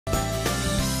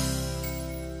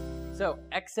So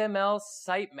XML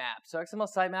sitemaps. So XML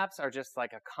sitemaps are just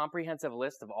like a comprehensive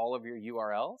list of all of your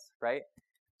URLs, right?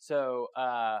 So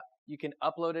you can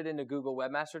upload it into Google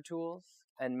Webmaster Tools,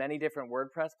 and many different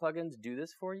WordPress plugins do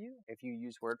this for you if you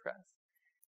use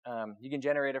WordPress. You can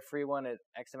generate a free one at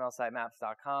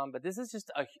xmlsitemaps.com, but this is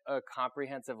just a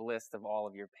comprehensive list of all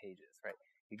of your pages, right?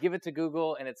 You give it to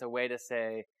Google, and it's a way to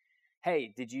say,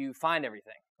 hey, did you find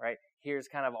everything, right? Here's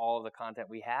kind of all of the content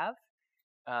we have.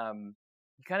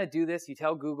 You kind of do this, you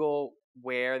tell Google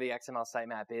where the XML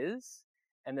sitemap is,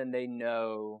 and then they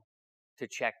know to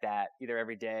check that either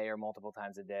every day or multiple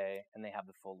times a day, and they have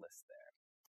the full list there.